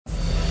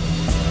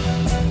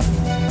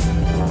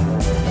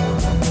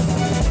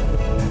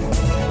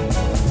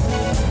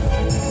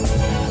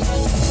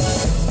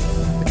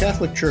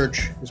Catholic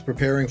Church is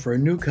preparing for a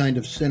new kind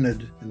of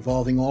synod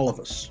involving all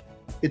of us.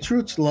 Its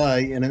roots lie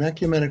in an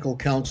ecumenical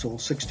council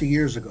 60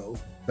 years ago,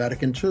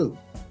 Vatican II.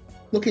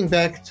 Looking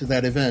back to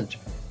that event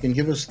can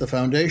give us the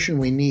foundation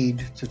we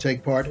need to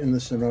take part in the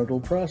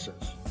synodal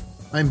process.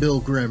 I'm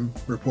Bill Grimm,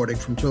 reporting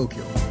from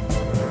Tokyo.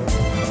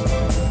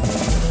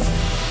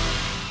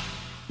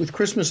 With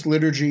Christmas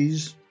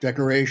liturgies,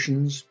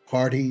 decorations,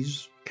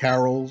 parties,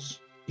 carols,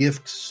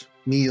 gifts,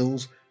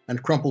 meals,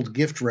 and crumpled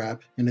gift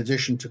wrap, in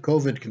addition to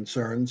COVID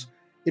concerns,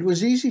 it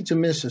was easy to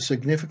miss a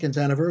significant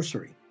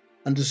anniversary.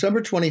 On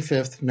December 25,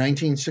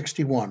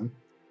 1961,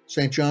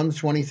 St. John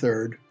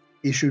XXIII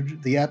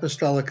issued the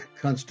Apostolic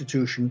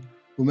Constitution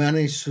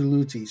Humanae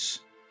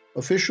Salutis,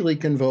 officially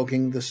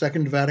convoking the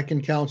Second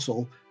Vatican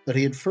Council that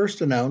he had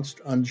first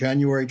announced on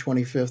January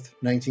 25,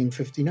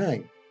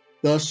 1959.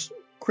 Thus,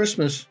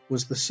 Christmas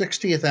was the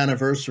 60th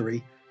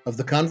anniversary of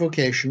the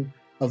convocation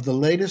of the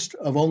latest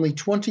of only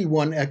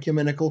 21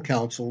 ecumenical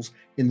councils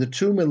in the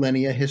 2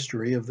 millennia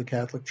history of the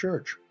Catholic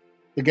Church.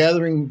 The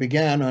gathering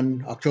began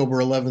on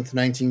October 11,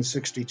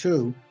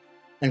 1962,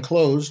 and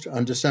closed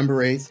on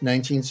December 8,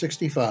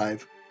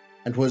 1965,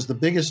 and was the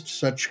biggest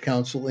such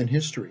council in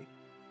history.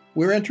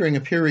 We're entering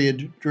a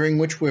period during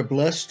which we're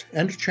blessed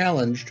and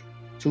challenged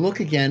to look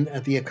again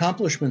at the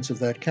accomplishments of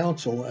that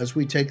council as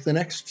we take the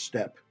next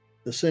step,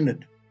 the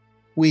Synod.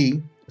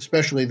 We,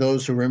 especially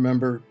those who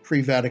remember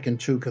pre-Vatican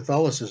II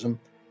Catholicism,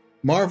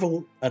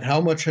 marvel at how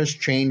much has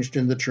changed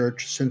in the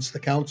Church since the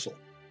Council.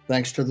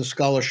 Thanks to the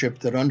scholarship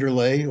that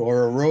underlay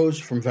or arose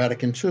from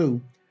Vatican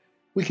II,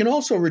 we can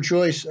also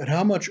rejoice at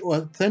how much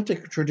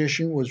authentic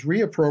tradition was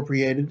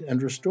reappropriated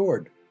and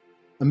restored.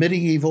 A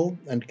medieval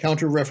and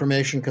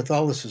counter-Reformation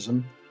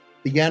Catholicism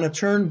began a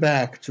turn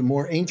back to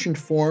more ancient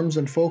forms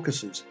and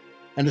focuses,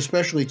 and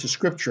especially to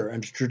Scripture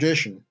and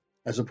tradition,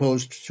 as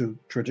opposed to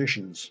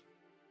traditions.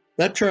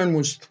 That turn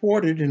was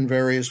thwarted in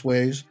various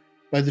ways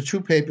by the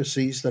two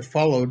papacies that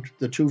followed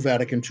the two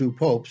Vatican II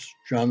popes,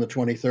 John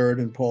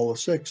XXIII and Paul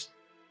VI,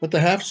 but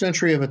the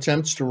half-century of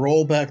attempts to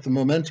roll back the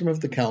momentum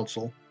of the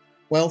Council,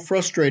 while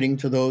frustrating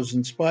to those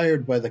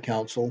inspired by the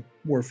Council,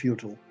 were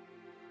futile.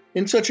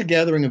 In such a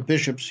gathering of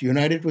bishops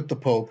united with the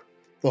Pope,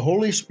 the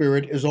Holy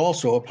Spirit is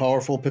also a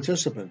powerful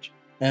participant,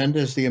 and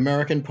as the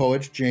American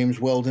poet James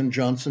Weldon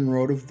Johnson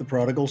wrote of the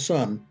prodigal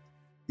son,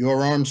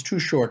 "Your arm's too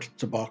short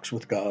to box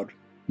with God."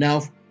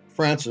 Now,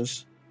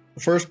 Francis,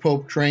 the first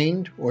pope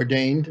trained,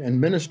 ordained,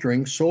 and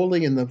ministering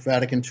solely in the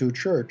Vatican II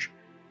Church,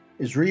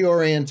 is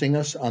reorienting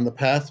us on the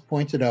path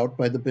pointed out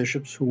by the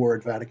bishops who were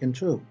at Vatican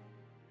II.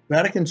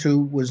 Vatican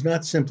II was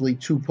not simply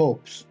two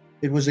popes.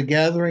 It was a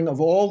gathering of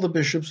all the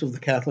bishops of the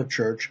Catholic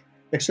Church,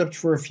 except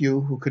for a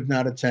few who could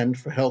not attend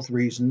for health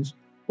reasons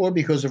or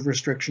because of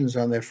restrictions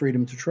on their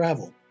freedom to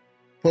travel.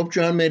 Pope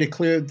John made it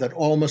clear that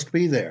all must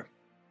be there.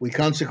 We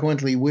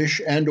consequently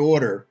wish and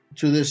order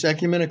to this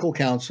ecumenical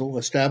council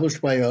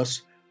established by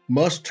us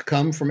must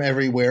come from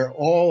everywhere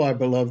all our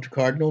beloved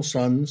cardinal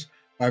sons,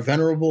 our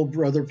venerable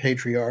brother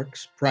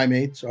patriarchs,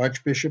 primates,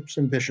 archbishops,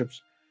 and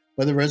bishops,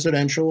 whether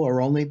residential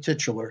or only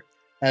titular,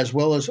 as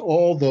well as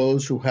all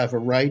those who have a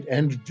right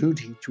and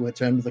duty to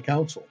attend the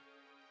council.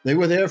 They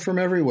were there from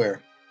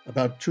everywhere,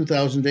 about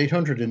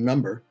 2,800 in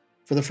number.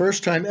 For the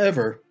first time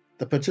ever,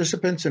 the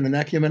participants in an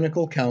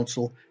ecumenical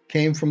council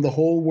came from the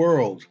whole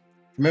world,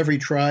 from every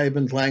tribe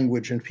and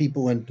language and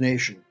people and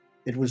nation.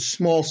 It was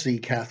small c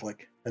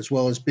Catholic, as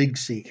well as big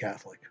C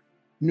Catholic.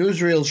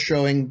 Newsreels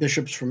showing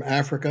bishops from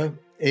Africa,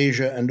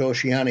 Asia, and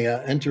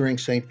Oceania entering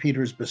St.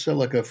 Peter's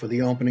Basilica for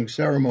the opening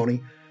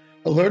ceremony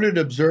alerted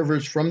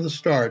observers from the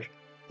start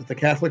that the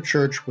Catholic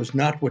Church was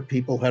not what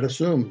people had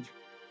assumed.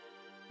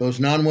 Those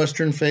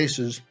non-Western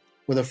faces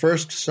were the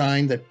first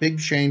sign that big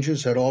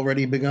changes had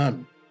already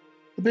begun.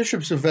 The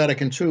bishops of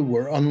Vatican II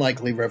were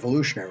unlikely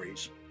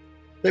revolutionaries.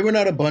 They were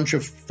not a bunch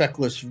of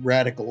feckless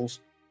radicals,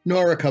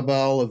 nor a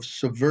cabal of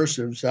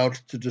subversives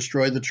out to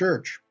destroy the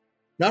Church.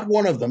 Not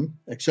one of them,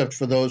 except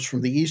for those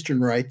from the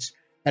Eastern rites,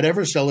 had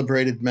ever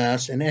celebrated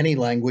Mass in any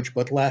language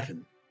but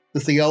Latin. The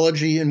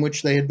theology in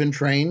which they had been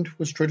trained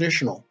was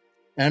traditional,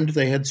 and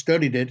they had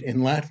studied it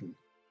in Latin.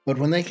 But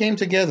when they came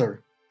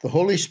together, the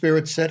Holy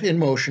Spirit set in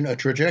motion a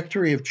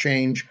trajectory of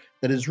change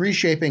that is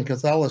reshaping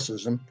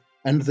Catholicism,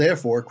 and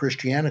therefore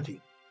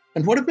Christianity.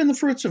 And what have been the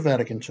fruits of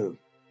Vatican II?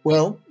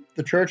 Well,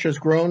 the Church has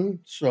grown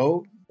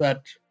so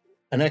that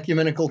an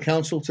ecumenical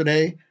council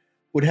today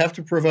would have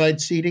to provide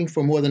seating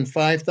for more than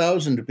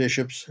 5,000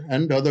 bishops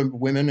and other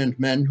women and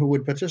men who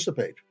would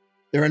participate.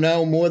 There are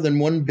now more than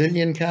 1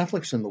 billion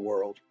Catholics in the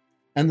world,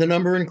 and the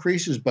number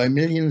increases by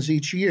millions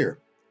each year,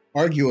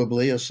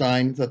 arguably a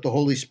sign that the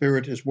Holy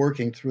Spirit is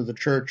working through the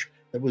Church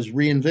that was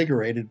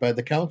reinvigorated by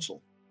the Council.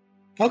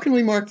 How can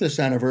we mark this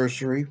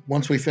anniversary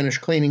once we finish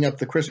cleaning up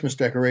the Christmas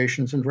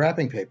decorations and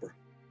wrapping paper?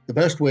 The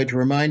best way to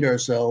remind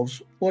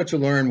ourselves, or to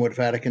learn what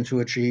Vatican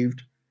II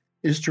achieved,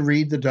 is to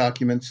read the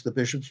documents the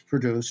bishops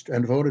produced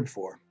and voted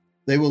for.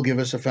 They will give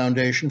us a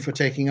foundation for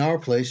taking our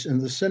place in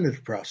the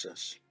synod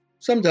process.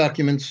 Some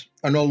documents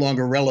are no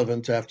longer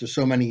relevant after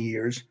so many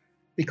years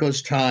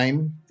because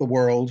time, the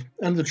world,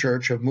 and the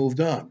Church have moved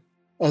on.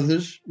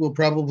 Others will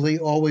probably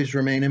always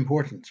remain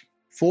important.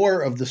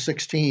 4 of the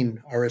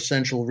 16 are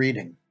essential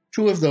reading.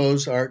 2 of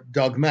those are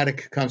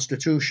dogmatic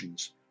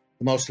constitutions,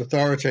 the most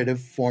authoritative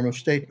form of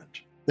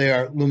statement. They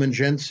are Lumen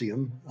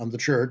Gentium on the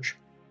Church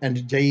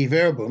and Dei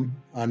Verbum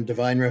on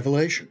divine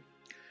revelation.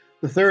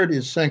 The third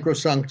is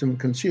Sacrosanctum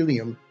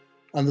Concilium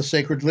on the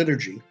sacred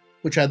liturgy,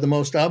 which had the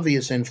most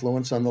obvious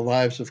influence on the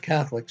lives of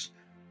Catholics,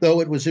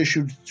 though it was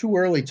issued too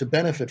early to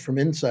benefit from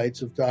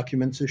insights of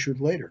documents issued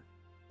later.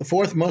 The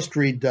fourth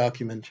must-read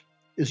document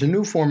is a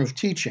new form of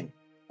teaching,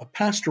 a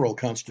pastoral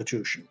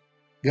constitution.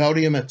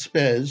 Gaudium et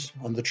Spes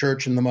on the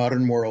Church in the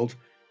modern world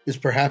is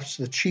perhaps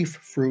the chief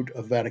fruit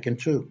of Vatican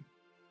II.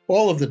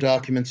 All of the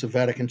documents of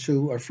Vatican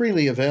II are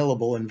freely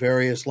available in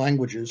various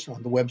languages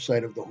on the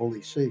website of the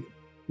Holy See.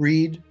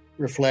 Read,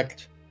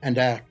 reflect, and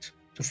act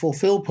to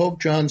fulfill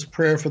Pope John's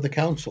prayer for the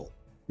Council.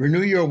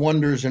 Renew your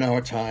wonders in our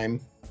time,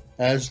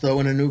 as though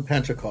in a new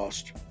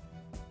Pentecost,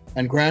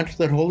 and grant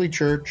that Holy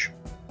Church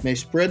may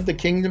spread the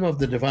kingdom of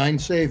the divine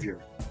Savior,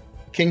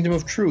 a kingdom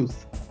of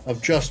truth, of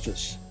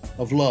justice,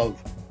 of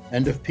love,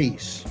 and of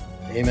peace.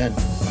 Amen.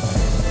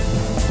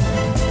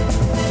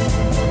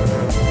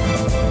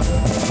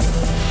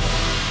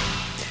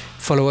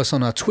 Follow us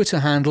on our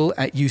Twitter handle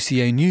at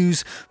UCA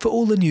News for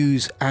all the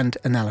news and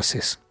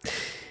analysis.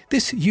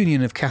 This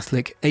Union of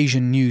Catholic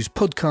Asian News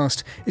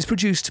podcast is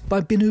produced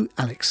by Binu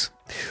Alex.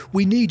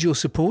 We need your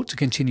support to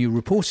continue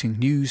reporting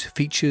news,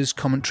 features,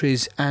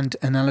 commentaries and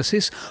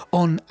analysis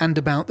on and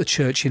about the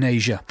Church in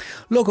Asia.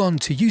 Log on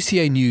to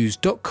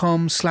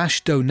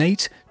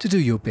ucanews.com/donate to do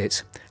your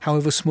bit,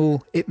 however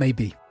small it may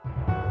be.